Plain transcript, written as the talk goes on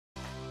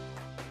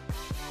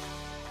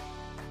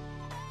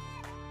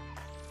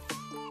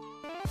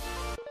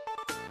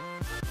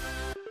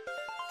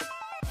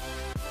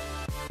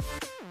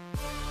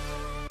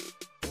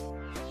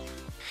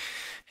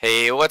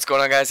Hey, what's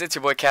going on, guys? It's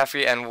your boy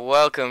Caffrey, and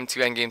welcome to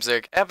Game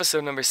Zerk,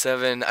 episode number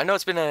 7. I know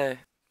it's been a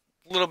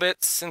little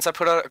bit since I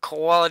put out a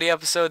quality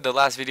episode. The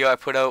last video I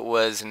put out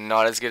was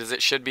not as good as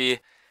it should be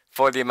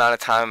for the amount of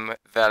time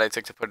that I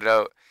took to put it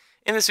out.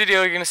 In this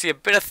video, you're going to see a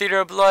bit of Theater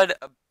of Blood,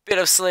 a bit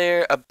of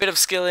Slayer, a bit of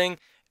Skilling,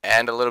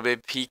 and a little bit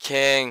of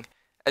PKing.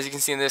 As you can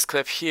see in this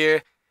clip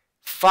here,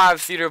 5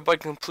 Theater of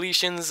Blood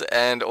completions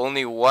and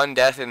only 1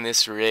 death in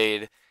this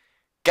raid.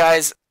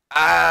 Guys,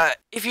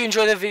 if you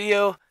enjoyed the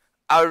video,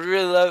 I would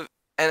really love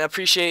and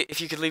appreciate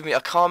if you could leave me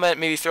a comment,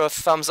 maybe throw a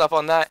thumbs up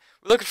on that.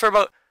 We're looking for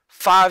about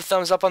 5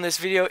 thumbs up on this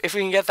video. If we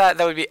can get that,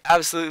 that would be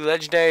absolutely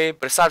legendary.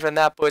 But aside from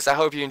that, boys, I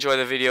hope you enjoy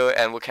the video,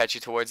 and we'll catch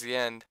you towards the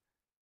end.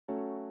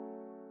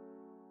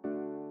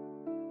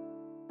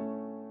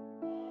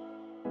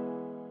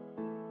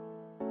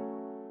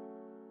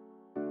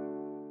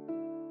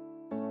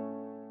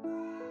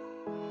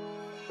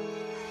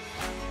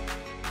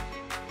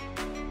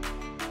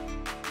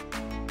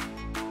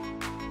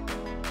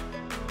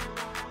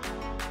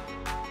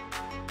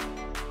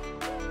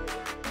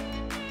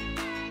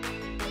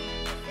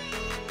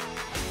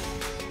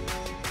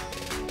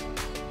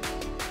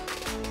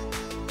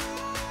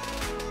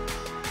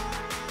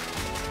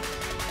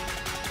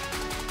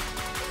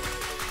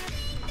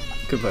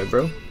 Goodbye,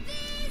 bro.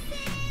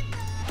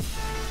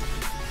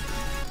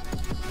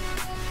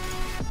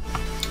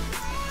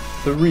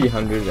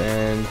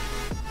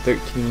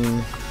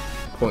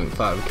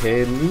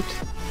 $313.5k loot.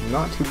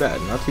 Not too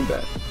bad, not too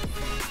bad.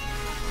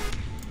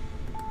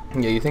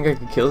 Yeah, you think I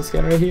could kill this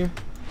guy right here?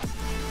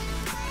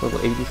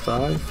 Level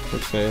 85. We're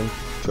just gonna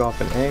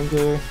drop an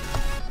anchor.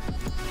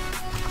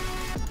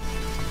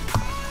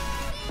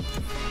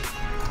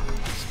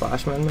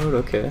 Splashman mode,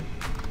 okay.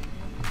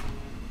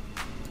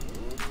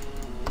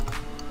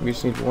 We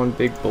just need 1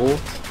 big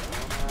bolt.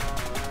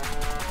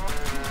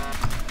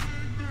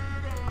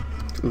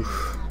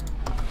 Oof.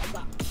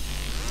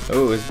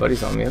 Oh, his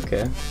buddy's on me.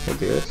 Okay, we'll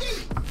do it.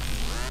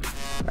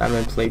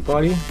 Admin plate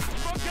body.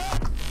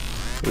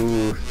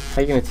 Ooh,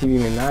 how you gonna TV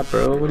me in that,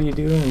 bro? What are you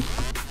doing?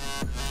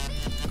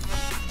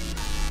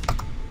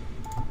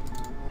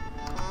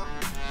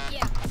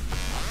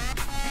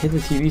 Hit the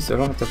TV so I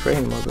don't have to pray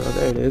anymore, bro.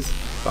 There it is.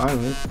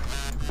 Finally.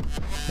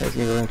 That's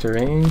gonna go into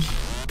range.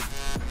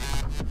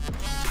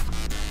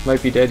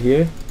 Might be dead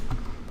here.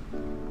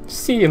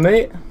 See you,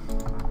 mate.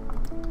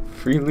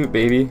 Free loot,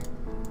 baby.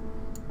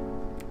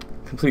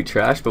 Complete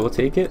trash, but we'll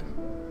take it.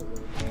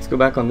 Let's go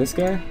back on this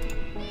guy.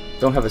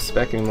 Don't have a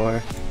spec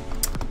anymore,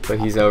 but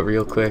he's out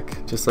real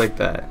quick, just like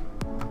that.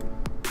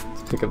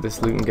 Let's pick up this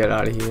loot and get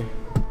out of here.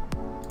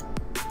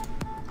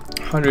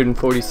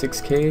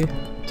 146k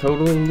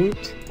total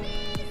loot.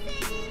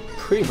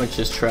 Pretty much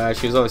just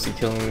trash. He was obviously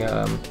killing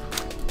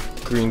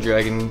green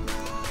dragon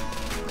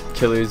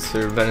killers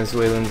or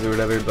Venezuelans or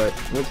whatever, but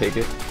we'll take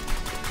it.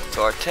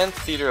 So our 10th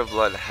Theater of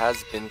Blood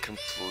has been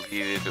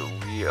completed.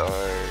 We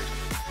are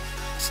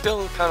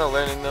still kind of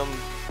learning them.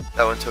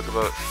 That one took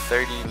about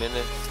 30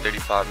 minutes,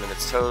 35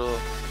 minutes total,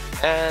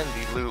 and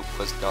the loot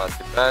was not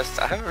the best.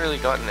 I haven't really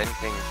gotten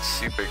anything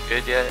super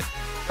good yet.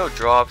 No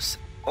drops,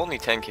 only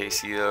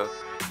 10kc though,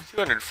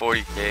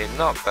 240k,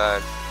 not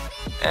bad.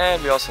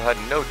 And we also had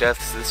no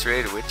deaths this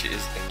raid, which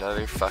is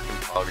another fucking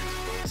poggers,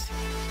 boys.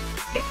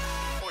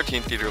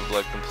 14th Theater of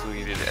Blood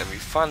completed, and we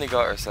finally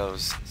got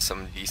ourselves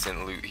some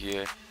decent loot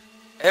here.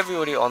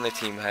 Everybody on the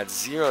team had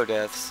 0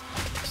 deaths,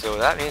 so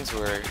that means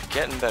we're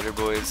getting better,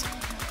 boys.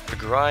 The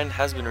grind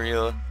has been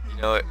real.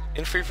 You know,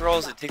 in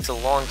free-for-alls it takes a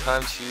long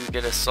time to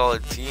get a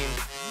solid team,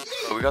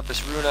 but we got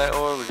this runite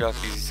ore, we got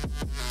these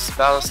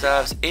battle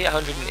staffs,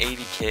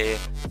 880k,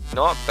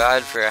 not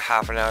bad for a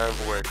half an hour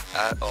of work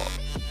at all.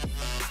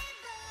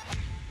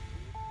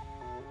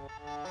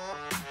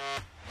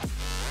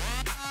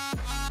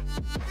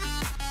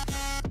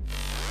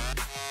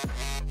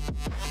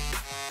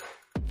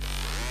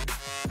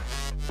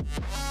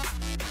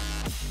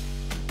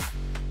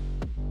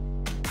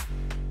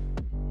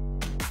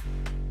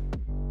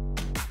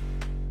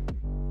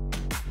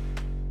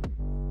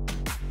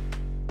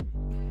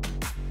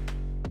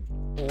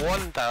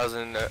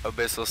 $1,000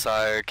 Abyssal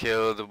Sire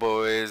killed,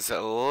 boys.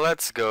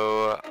 Let's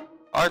go.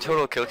 Our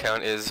total kill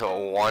count is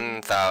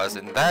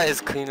 1,000. That is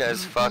clean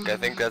as fuck. I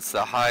think that's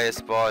the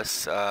highest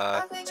boss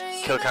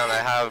kill count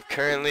I have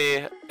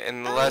currently,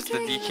 unless the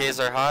DKs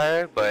are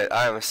higher, but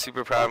I am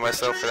super proud of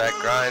myself for that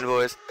grind,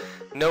 boys.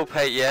 No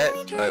pet yet,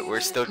 but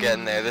we're still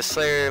getting there. The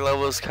Slayer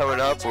level is coming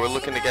up. We're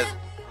looking to get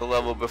the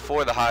level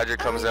before the Hydra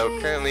comes out.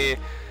 Currently,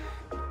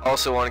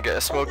 also want to get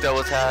a Smoke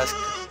Devil task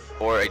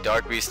or a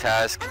Dark Beast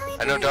task.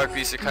 I know Dark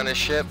Beasts are kind of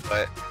shit,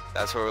 but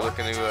that's what we're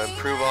looking to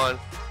improve on.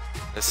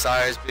 The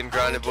Sire's been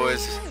grinded,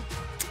 boys.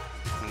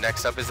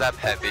 Next up is that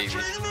pet, baby.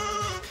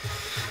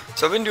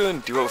 So I've been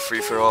doing duo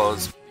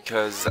free-for-alls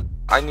because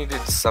I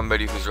needed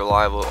somebody who's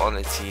reliable on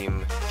the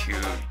team to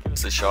give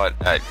us a shot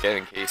at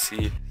getting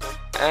KC.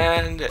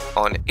 And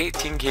on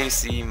 18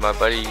 KC, my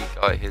buddy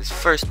got his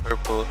first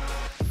purple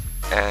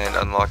and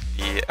unlocked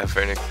the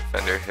Ephenic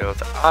Defender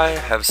hilt. I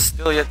have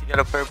still yet to get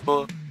a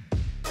purple,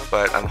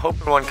 but I'm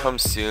hoping one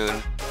comes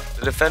soon.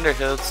 The Defender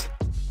hilts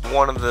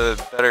one of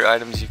the better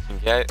items you can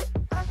get.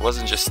 It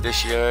wasn't just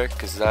this year,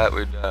 because that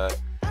would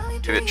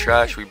do it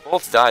trash. We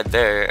both died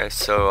there,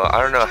 so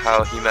I don't know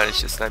how he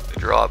managed to snipe the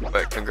drop,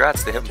 but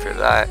congrats to him for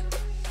that.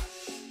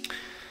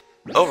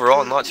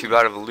 Overall, not too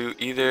bad of a loot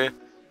either.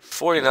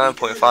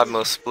 49.5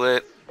 mil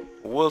split.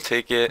 We'll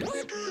take it.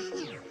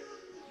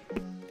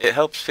 It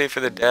helps pay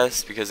for the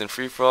deaths because in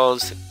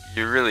free-for-alls,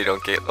 you really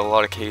don't get a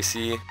lot of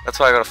KC. That's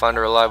why I gotta find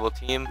a reliable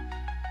team.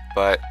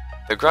 But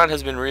the grind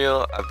has been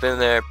real. I've been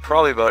there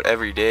probably about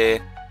every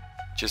day,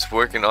 just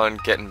working on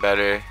getting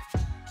better.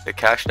 The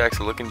cash stacks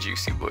are looking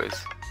juicy,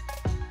 boys.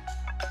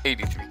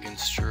 83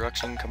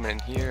 construction coming in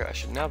here. I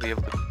should now be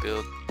able to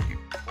build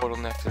the portal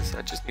nexus.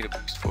 I just need a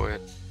boost for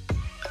it.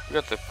 We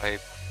got the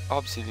pipe,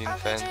 obsidian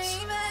fence,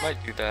 might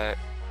do that.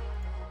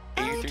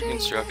 83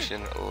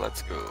 construction,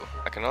 let's go.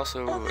 I can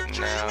also now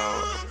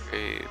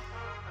upgrade the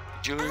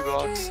jewelry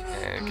box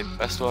and get the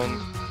best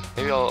one.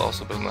 Maybe I'll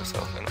also build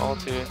myself an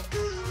altar.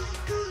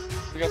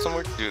 We got some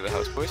work to do to the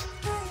house, boys.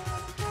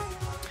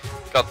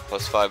 Got the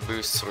 +5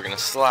 boost, so we're gonna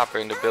slap her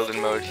into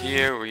building mode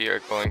here. We are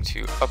going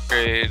to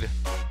upgrade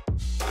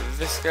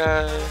this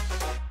guy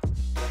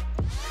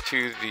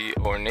to the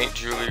ornate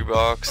jewelry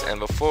box, and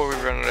before we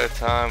run out of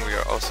time, we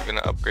are also gonna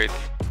upgrade the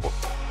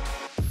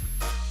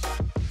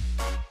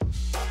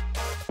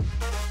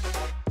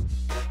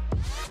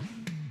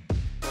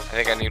I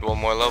think I need one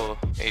more level.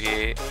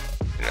 88,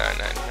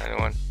 99,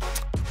 91.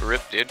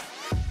 Rip, dude.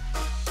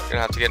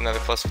 Gonna have to get another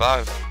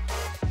 +5.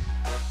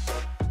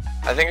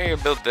 I think I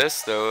could build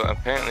this though.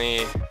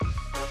 Apparently,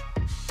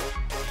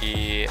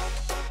 the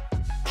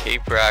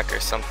cape rack or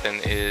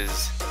something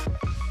is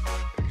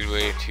a good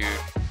way to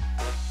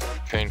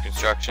train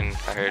construction,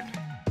 I heard.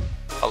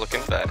 I'll look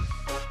into that.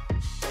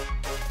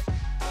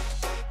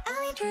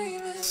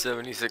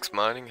 76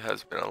 mining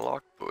has been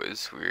unlocked,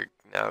 boys. We're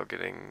now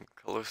getting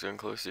closer and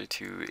closer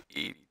to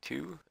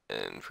 82,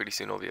 and pretty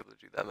soon I'll be able to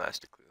do that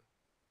master clue.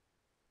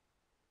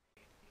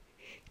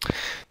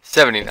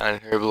 79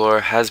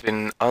 herblore has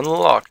been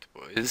unlocked,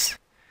 boys.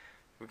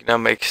 We can now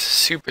make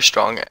super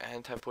strong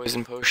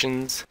anti-poison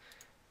potions,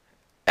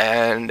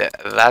 and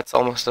that's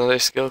almost another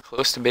skill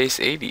close to base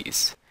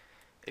 80s.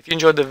 If you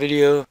enjoyed the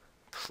video,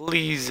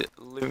 please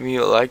leave me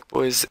a like,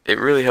 boys. It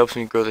really helps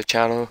me grow the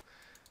channel.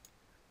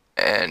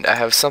 And I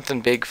have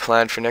something big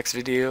planned for next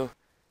video,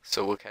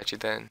 so we'll catch you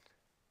then.